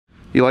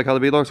You like how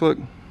the beadlocks look?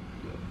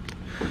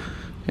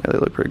 Yeah, they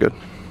look pretty good.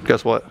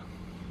 Guess what?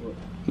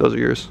 Those are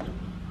yours.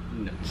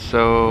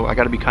 So I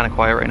gotta be kind of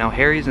quiet right now.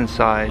 Harry's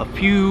inside. A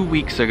few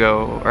weeks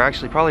ago, or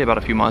actually probably about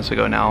a few months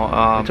ago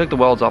now, we took the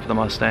welds off of the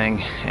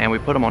Mustang and we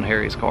put them on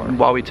Harry's car.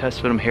 While we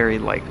tested them, Harry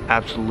like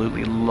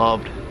absolutely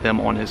loved them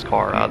on his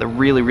car. They're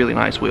really, really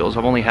nice wheels.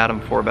 I've only had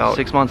them for about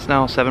 6 months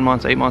now, 7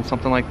 months, 8 months,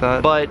 something like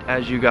that. But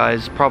as you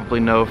guys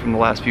probably know from the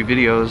last few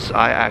videos,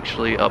 I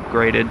actually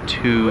upgraded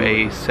to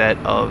a set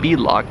of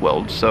beadlock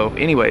welds. So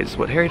anyways,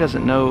 what Harry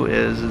doesn't know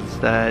is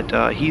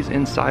that he's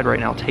inside right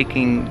now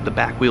taking the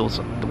back wheels,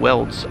 the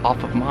welds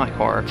off of my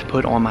car to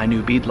put on my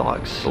new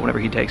beadlocks. But whenever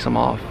he takes them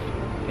off,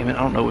 I mean, I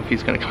don't know if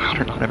he's gonna come out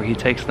or not. Whenever he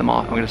takes them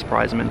off, I'm gonna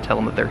surprise him and tell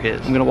him that they're his.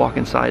 I'm gonna walk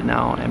inside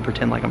now and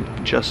pretend like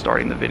I'm just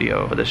starting the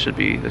video, but this should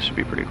be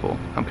pretty cool.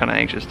 I'm kind of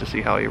anxious to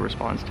see how he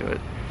responds to it.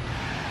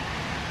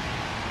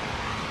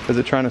 Is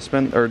it trying to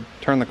spin or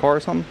turn the car or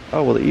something?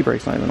 Oh, well, the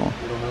e-brake's not even on.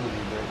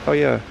 Oh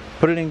yeah,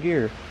 put it in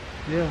gear.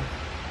 Yeah.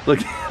 Look,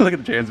 look at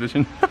the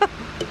transmission.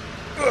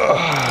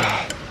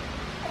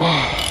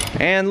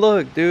 And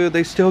look, dude,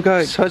 they still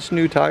got such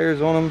new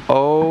tires on them.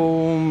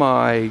 Oh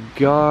my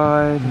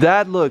god,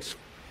 that looks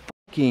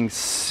fucking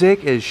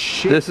sick as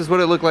shit. This is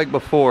what it looked like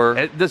before.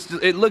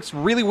 It looks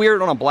really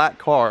weird on a black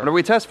car. When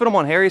we test fit them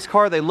on Harry's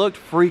car, they looked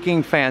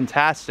freaking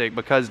fantastic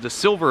because the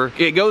silver,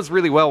 it goes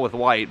really well with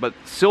white, but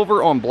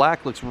silver on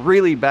black looks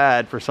really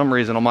bad for some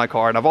reason on my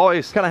car. And I've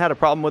always kind of had a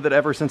problem with it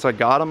ever since I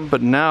got them.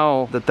 But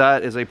now that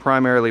that is a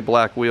primarily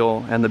black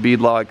wheel and the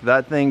beadlock,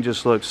 that thing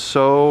just looks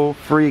so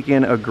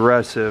freaking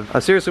aggressive. I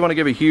seriously want to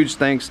give a huge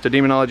thanks to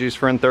Demonology's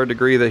friend Third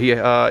Degree that he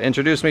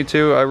introduced me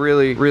to. I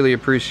really, really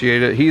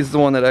appreciate it. He's the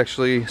one that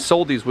actually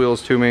sold these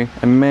wheels to me,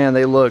 and man,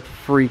 they look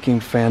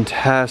freaking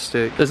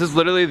fantastic. This is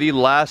literally the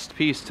last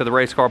piece to the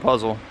race car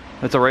puzzle.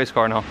 It's a race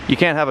car now. You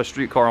can't have a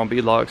street car on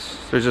beadlocks.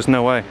 There's just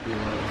no way.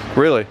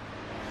 Really?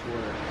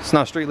 It's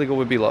not street legal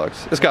with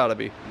beadlocks. It's gotta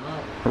be.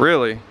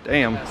 Really?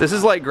 Damn. This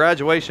is like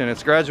graduation.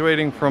 It's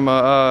graduating from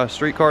a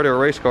street car to a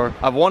race car.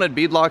 I've wanted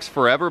beadlocks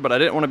forever, but I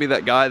didn't want to be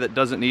that guy that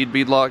doesn't need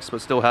beadlocks but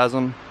still has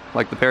them,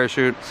 like the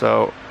parachute.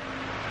 So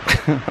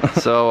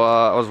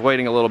I was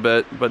waiting a little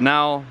bit, but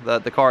now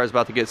that the car is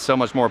about to get so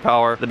much more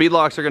power, the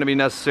beadlocks are going to be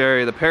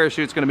necessary, the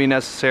parachute's going to be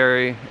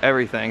necessary,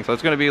 everything. So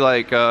it's going to be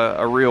like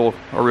a real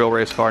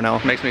race car now.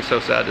 It makes me so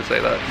sad to say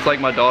that. It's like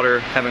my daughter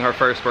having her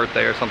first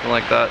birthday or something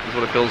like that is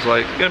what it feels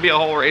like. It's going to be a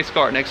whole race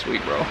car next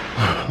week, bro.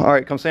 All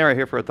right, come stand right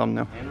here for a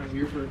thumbnail. Stand right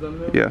here for a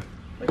thumbnail? Yeah.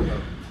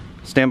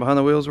 Stand behind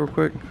the wheels real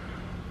quick.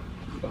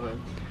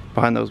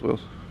 Behind those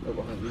wheels. No,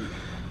 behind these.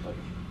 Like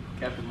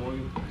Captain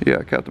Morgan?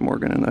 Yeah, Captain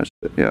Morgan and that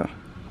shit. Yeah.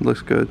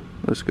 Looks good.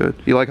 Looks good.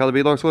 You like how the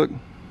beadlocks look?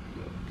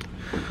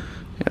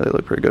 Yeah, they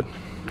look pretty good.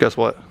 Guess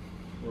what?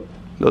 What?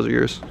 Those are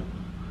yours.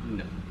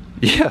 No.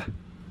 Yeah.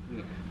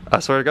 No. I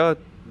swear to God.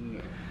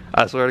 No.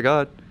 I swear to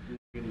God.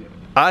 No.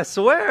 I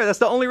swear. That's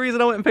the only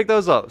reason I went and picked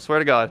those up. Swear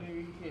to God.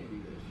 You can't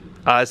do that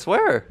shit. I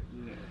swear.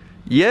 No.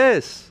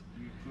 Yes.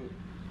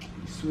 You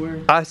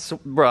swear?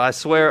 Bro, I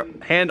swear.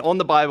 Hand on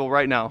the Bible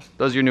right now.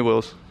 Those are your new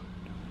wheels.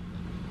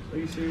 Are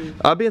you serious?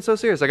 I'm being so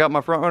serious. I got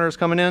my front runners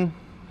coming in.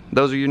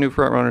 Those are your new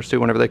front runners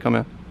too whenever they come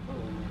in. Oh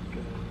my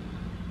God.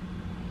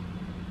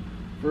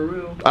 For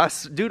real?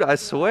 Dude, I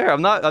swear,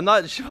 I'm not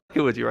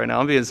fucking with you right now.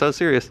 I'm being so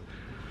serious.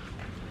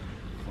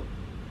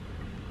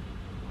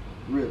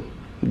 Really?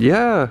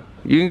 Yeah.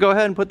 You can go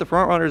ahead and put the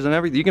front runners and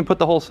everything. You can put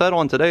the whole set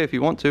on today if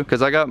you want to,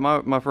 because I got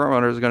my front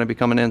runners are going to be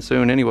coming in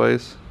soon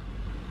anyways.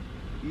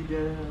 You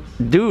dead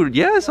ass? Dude,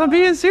 yes, I'm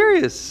being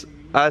serious.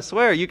 I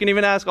swear. You can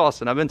even ask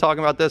Austin. I've been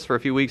talking about this for a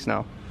few weeks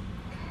now.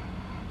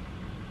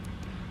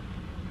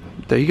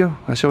 There you go.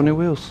 That's your new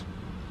wheels.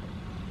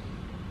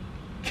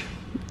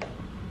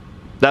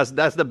 That's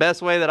the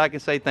best way that I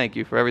can say thank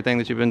you for everything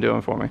that you've been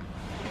doing for me.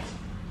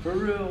 For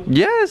real?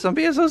 Yes, I'm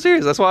being so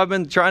serious. That's why I've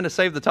been trying to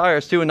save the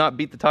tires too and not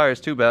beat the tires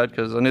too bad,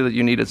 because I knew that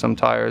you needed some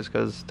tires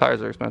because tires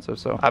are expensive.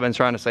 So I've been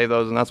trying to save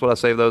those, and that's what I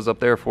saved those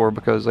up there for,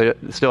 because they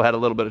still had a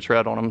little bit of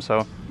tread on them.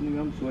 So.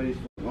 I'm sweaty.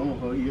 I'm gonna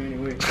hug you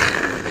anyway.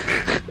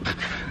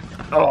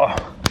 Oh.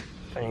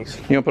 Thanks.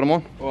 You want to put them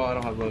on? Oh, I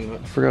don't have lug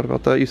nuts. I forgot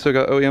about that. You still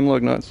got OEM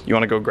lug nuts. You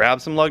want to go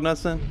grab some lug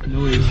nuts then?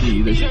 No AC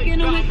either.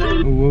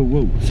 Whoa,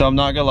 whoa. So I'm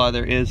not gonna lie,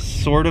 there is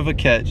sort of a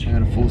catch. I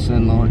had a full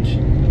send launch.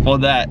 Well,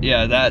 that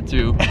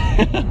too.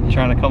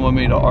 Trying to come with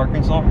me to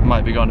Arkansas?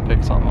 Might be going to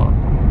pick something up.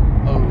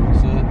 Oh,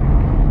 so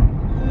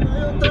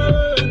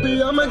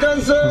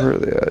where are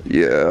they at?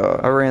 Yeah,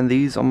 I ran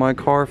these on my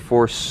car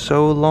for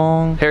so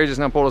long. Harry just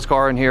now pulled his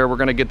car in here. We're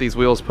gonna get these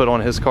wheels put on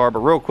his car, but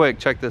real quick,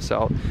 check this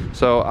out.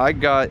 So I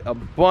got a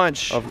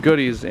bunch of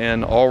goodies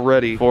in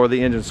already for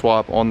the engine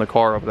swap on the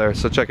car over there.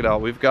 So check it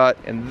out. We've got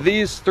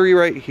these three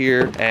right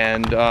here,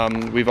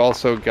 and we've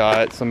also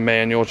got some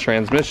manual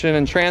transmission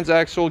and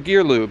transaxle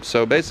gear lube.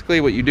 So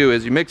basically what you do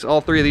is you mix all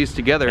three of these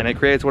together and it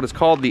creates what is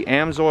called the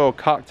AMSOIL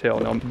cocktail.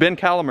 Now, Ben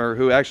Calamer,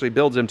 who actually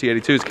builds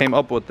MT82s, came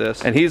up with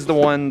this, and he's the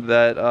one one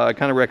that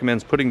kind of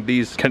recommends putting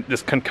this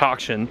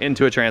concoction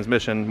into a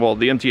transmission. Well,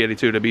 the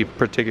MT82 to be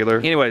particular.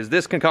 Anyways,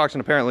 this concoction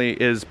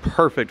apparently is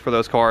perfect for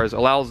those cars,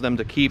 allows them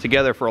to keep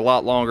together for a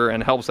lot longer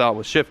and helps out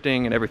with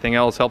shifting and everything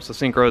else, helps the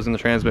synchros in the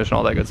transmission,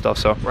 all that good stuff.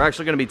 So we're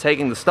actually going to be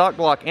taking the stock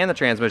block and the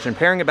transmission,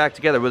 pairing it back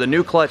together with a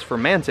new clutch for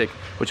Mantic,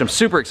 which I'm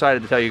super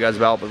excited to tell you guys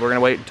about, but we're going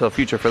to wait until the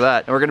future for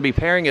that. And we're going to be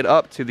pairing it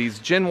up to these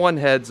Gen 1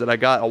 heads that I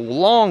got a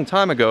long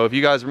time ago. If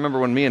you guys remember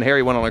when me and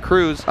Harry went on a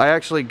cruise, I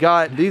actually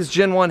got these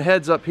Gen 1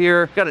 heads up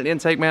here, got an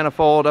intake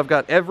manifold, I've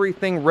got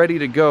everything ready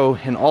to go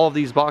in all of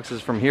these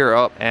boxes from here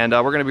up, and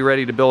we're going to be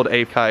ready to build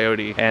a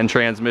Coyote and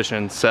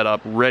transmission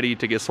setup ready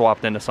to get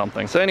swapped into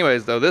something. So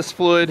anyways though, this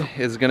fluid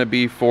is going to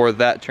be for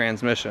that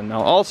transmission.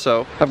 Now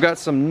also, I've got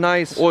some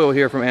nice oil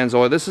here from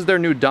Anzoil. This is their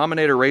new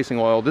Dominator racing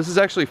oil. This is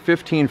actually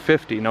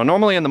 1550. Now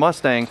normally in the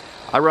Mustang,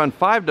 I run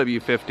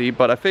 5W50,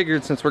 but I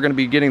figured since we're going to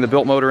be getting the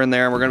built motor in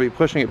there and we're going to be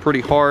pushing it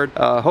pretty hard,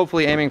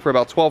 hopefully aiming for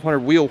about 1200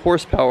 wheel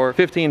horsepower,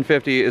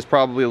 1550 is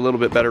probably a little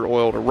bit better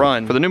oil to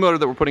run. For the new motor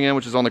that we're putting in,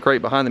 which is on the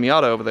crate behind the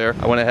Miata over there,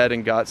 I went ahead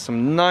and got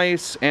some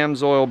nice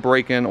AMSOIL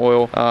break-in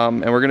oil,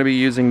 and we're going to be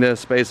using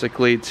this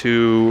basically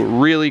to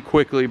really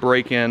quickly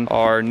break in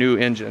our new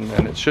engine,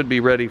 and it should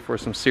be ready for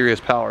some serious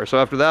power. So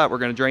after that, we're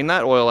going to drain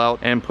that oil out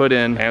and put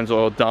in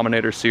AMSOIL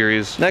Dominator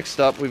series. Next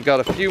up, we've got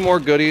a few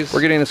more goodies.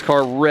 We're getting this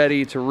car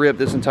ready to rip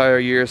this entire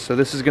year. So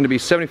this is going to be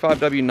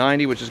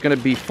 75W90, which is going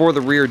to be for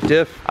the rear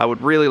diff. I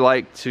would really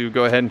like to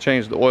go ahead and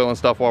change the oil and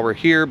stuff while we're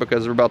here,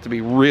 because we're about to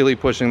be really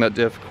pushing that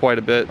diff quite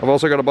a bit. I've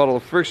also got a bottle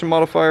of friction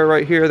modifier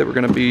right here that we're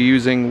going to be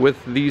using with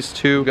these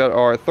two. We've got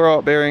our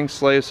throwout bearing,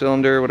 slave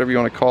cylinder, whatever you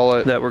want to call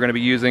it, that we're going to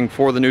be using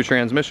for the new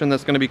transmission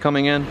that's going to be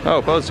coming in.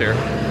 Oh, Poe's here.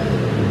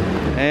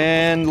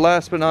 And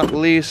last but not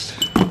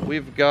least,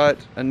 we've got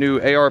a new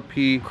ARP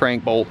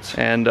crank bolt,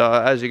 and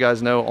as you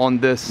guys know, on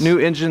this new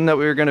engine that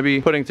we're going to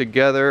be putting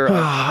together,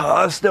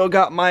 I've still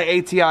got my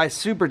ATI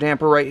super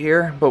damper right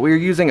here, but we're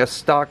using a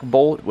stock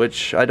bolt,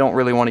 which I don't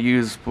really want to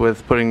use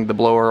with putting the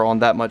blower on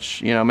that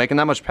much, you know, making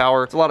that much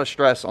power. It's a lot of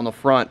stress on the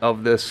front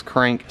of this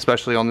crank,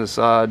 especially on this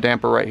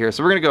damper right here.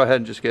 So we're going to go ahead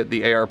and just get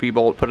the ARP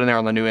bolt put in there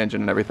on the new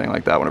engine and everything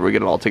like that whenever we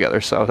get it all together.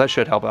 So that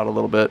should help out a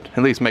little bit,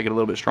 at least make it a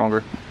little bit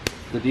stronger.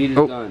 The deed is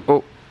done.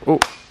 Oh,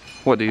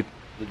 what deed?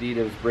 The deed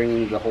of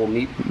bringing the whole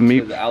meat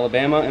to the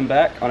Alabama and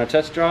back on a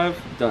test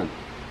drive, done.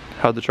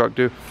 How'd the truck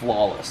do?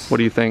 Flawless. What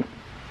do you think?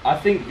 I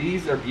think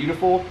these are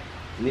beautiful,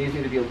 and these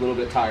need to be a little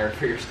bit tired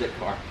for your stick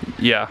car.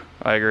 Yeah,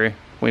 I agree.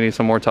 We need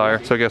some more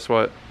tire. So guess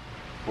what?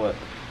 What?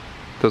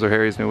 Those are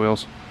Harry's new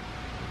wheels.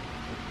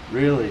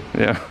 Really?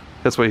 Yeah,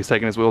 that's what he's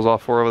taking his wheels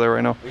off for over there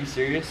right now. Are you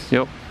serious?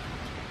 Yep.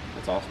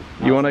 That's awesome.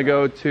 You want to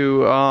go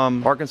to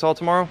Arkansas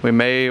tomorrow? We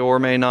may or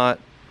may not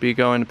be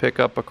going to pick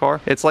up a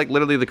car. It's like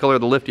literally the color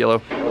of the lift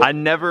yellow. I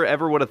never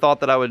ever would have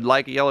thought that I would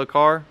like a yellow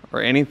car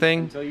or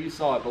anything until you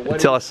saw it. But what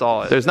until I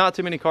saw it. There's not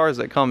too many cars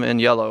that come in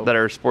yellow that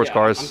are sports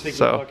cars. I'm thinking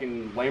so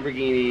fucking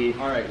Lamborghini.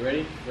 All right,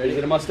 ready? Is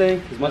it a Mustang?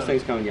 Because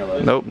Mustang's coming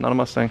yellow. Nope, not a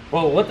Mustang.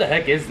 Well, what the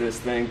heck is this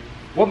thing?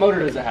 What motor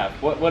does it have?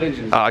 What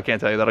engine is it? I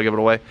can't tell you. That'll give it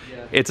away.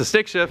 Yeah. It's a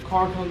stick shift. The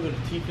car comes with a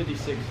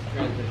T56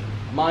 transmission.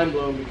 Mind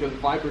blown because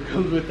Viper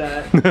comes with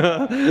that.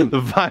 The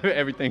Viper,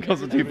 everything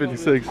comes with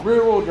T56.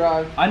 Rear wheel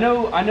drive. I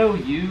know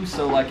you,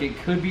 so like it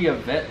could be a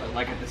vet, but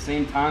like at the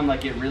same time,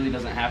 like it really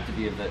doesn't have to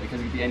be a vet because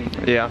it could be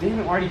anything. Yeah. Damn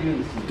it, why are you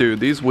doing this? Dude,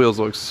 these wheels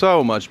look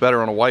so much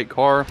better on a white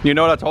car. You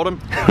know what I told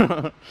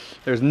him?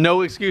 There's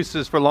no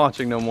excuses for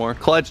launching no more.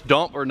 Clutch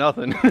dump or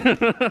nothing.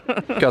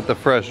 Got the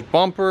fresh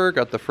bumper,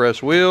 got the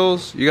fresh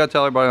wheels. You gotta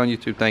tell everybody on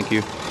YouTube thank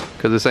you,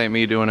 because this ain't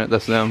me doing it,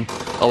 that's them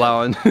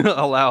allowing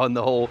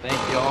the whole.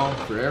 Thank y'all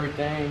for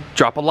everything.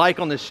 Drop a like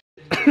on this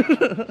shit.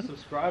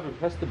 Subscribe and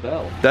press the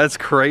bell. That's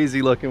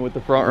crazy looking with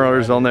the front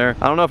runners on there.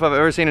 I don't know if I've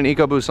ever seen an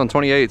EcoBoost on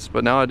 28s,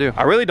 but now I do.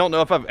 I really don't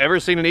know if I've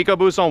ever seen an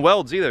EcoBoost on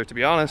welds either, to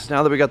be honest.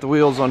 Now that we got the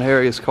wheels on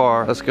Harry's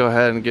car, let's go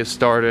ahead and get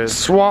started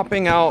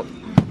swapping out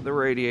the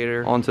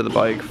radiator onto the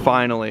bike,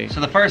 finally. So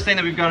the first thing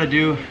that we've got to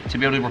do to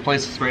be able to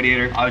replace this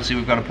radiator, obviously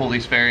we've got to pull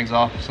these fairings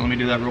off. So let me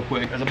do that real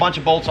quick. There's a bunch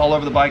of bolts all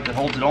over the bike that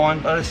holds it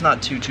on, but it's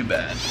not too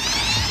bad.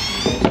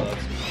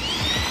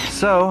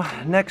 So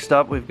next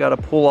up, we've got to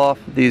pull off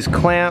these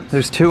clamps.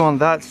 There's two on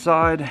that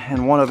side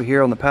and one over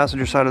here on the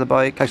passenger side of the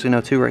bike. Actually, no,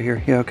 two right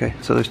here. Yeah, okay.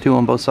 So there's two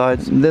on both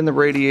sides. And then the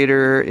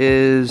radiator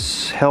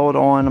is held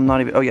on. I'm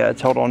not even, oh yeah,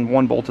 it's held on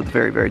one bolt at the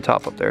very, very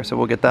top up there. So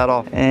we'll get that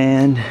off.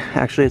 And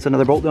actually, it's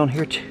another bolt down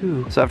here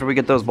too. So after we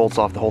get those bolts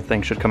off, the whole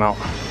thing should come out.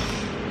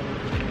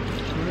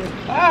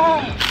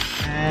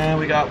 Ah! And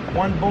we got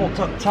one bolt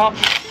up top.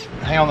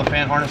 Hang on, the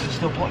fan harness is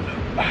still plugged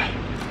up.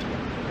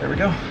 There we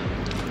go.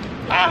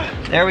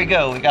 There we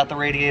go. We got the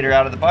radiator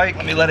out of the bike.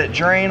 Let me let it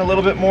drain a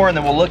little bit more and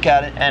then we'll look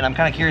at it. And I'm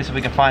kind of curious if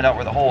we can find out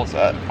where the hole is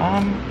at.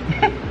 I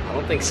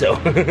don't think so.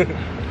 I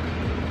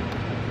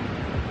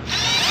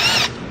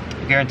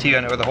guarantee you I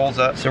know where the hole's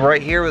at. So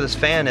right here where this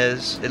fan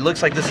is, it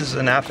looks like this is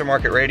an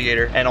aftermarket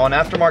radiator. And on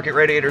aftermarket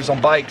radiators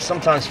on bikes,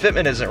 sometimes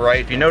fitment isn't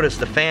right. If you notice,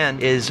 the fan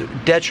is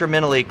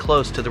detrimentally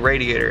close to the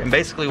radiator. And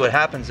basically what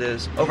happens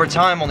is, over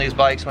time on these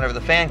bikes, whenever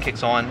the fan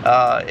kicks on,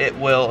 it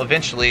will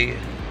eventually,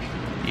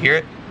 you hear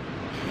it?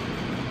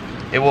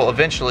 it will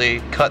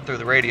eventually cut through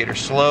the radiator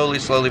slowly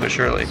but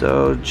surely.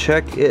 So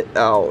check it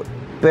out.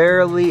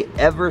 Barely,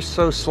 ever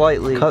so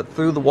slightly cut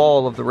through the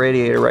wall of the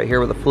radiator right here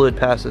where the fluid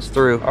passes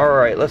through. All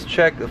right, let's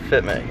check the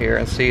fitment here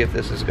and see if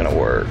this is gonna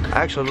work.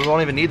 Actually, we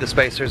won't even need the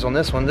spacers on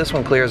this one. This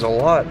one clears a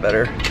lot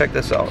better. Check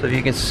this out. So if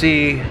you can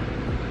see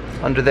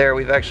under there,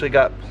 we've actually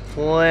got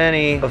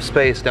plenty of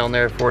space down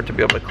there for it to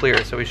be able to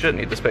clear, so we shouldn't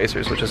need the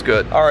spacers, which is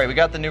good. All right, we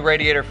got the new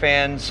radiator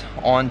fans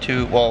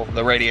onto, well,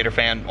 the radiator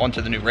fan onto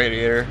the new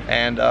radiator,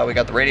 and we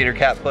got the radiator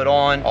cap put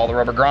on, all the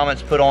rubber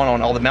grommets put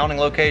on all the mounting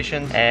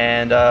locations,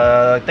 and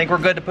I think we're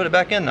good to put it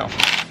back in now.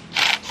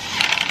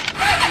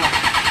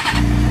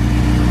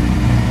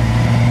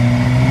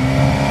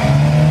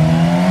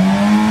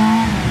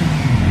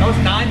 That was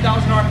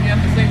 9,000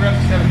 RPM, this thing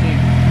revs to 17.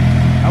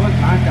 That was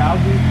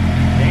 9,000?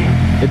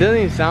 Damn. It doesn't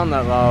even sound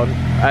that loud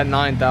at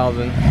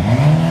 9,000.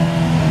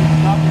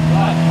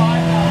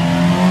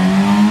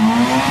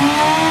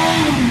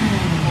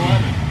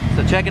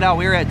 So check it out,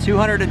 we were at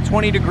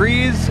 220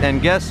 degrees,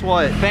 and guess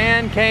what?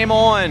 Fan came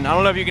on. I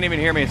don't know if you can even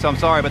hear me, so I'm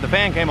sorry, but the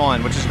fan came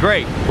on, which is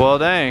great. Well,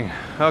 dang,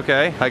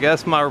 okay. I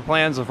guess my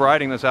plans of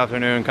riding this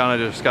afternoon kind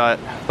of just got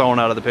thrown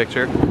out of the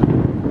picture.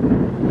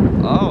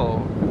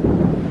 Oh.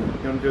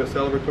 You want to do a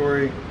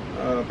celebratory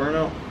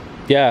burnout?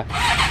 Yeah.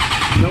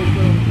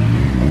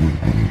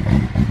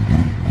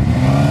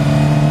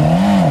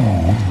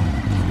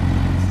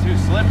 It's too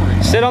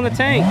slippery. Sit on the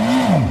tank.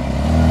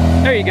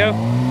 There you go.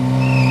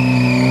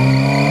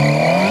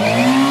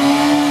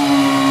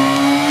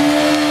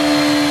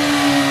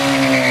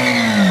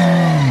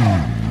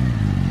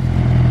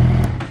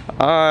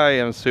 I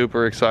am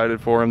super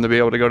excited for him to be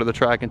able to go to the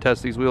track and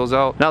test these wheels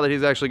out. Now that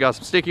he's actually got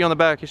some sticky on the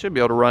back, he should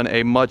be able to run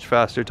a much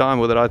faster time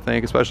with it, I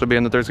think, especially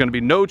being that there's going to be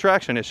no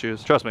traction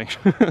issues. Trust me,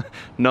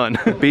 none.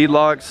 Bead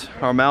locks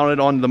are mounted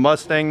on the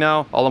Mustang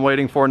now. All I'm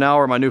waiting for now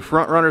are my new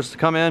front runners to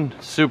come in.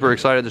 Super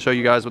excited to show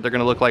you guys what they're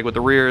going to look like with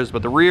the rears,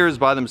 but the rears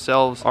by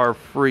themselves are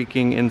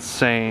freaking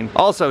insane.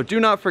 Also, do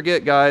not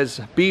forget, guys,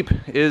 Beep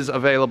is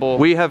available.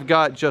 We have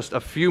got just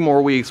a few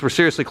more weeks. We're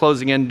seriously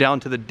closing in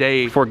down to the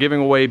day for giving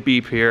away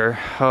Beep here.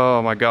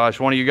 Oh my gosh,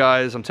 one of you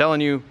guys, I'm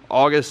telling you,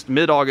 August,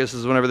 mid-August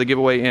is whenever the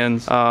giveaway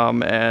ends,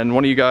 and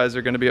one of you guys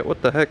are going to be,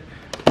 what the heck?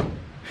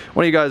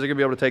 One of you guys are going to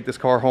be able to take this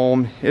car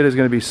home. It is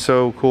going to be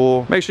so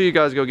cool. Make sure you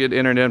guys go get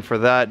entered in for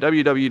that.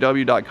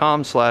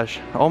 www.com/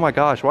 oh my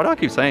gosh, why do I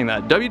keep saying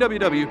that?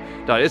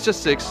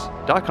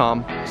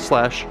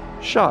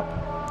 www.itsjust6.com/shop.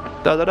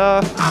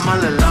 Da-da-da. I'm all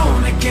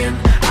alone again,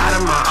 out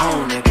of my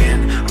own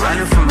again,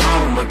 running from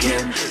home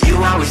again.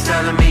 You always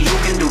telling me you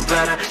can do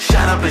better,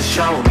 shut up and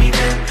show me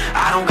then.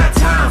 I don't got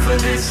time for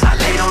this, I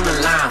laid on the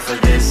line for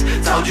this,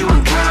 told you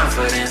in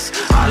confidence,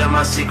 all of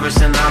my secrets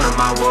and all of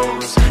my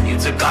woes, you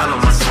took all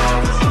of my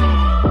soul.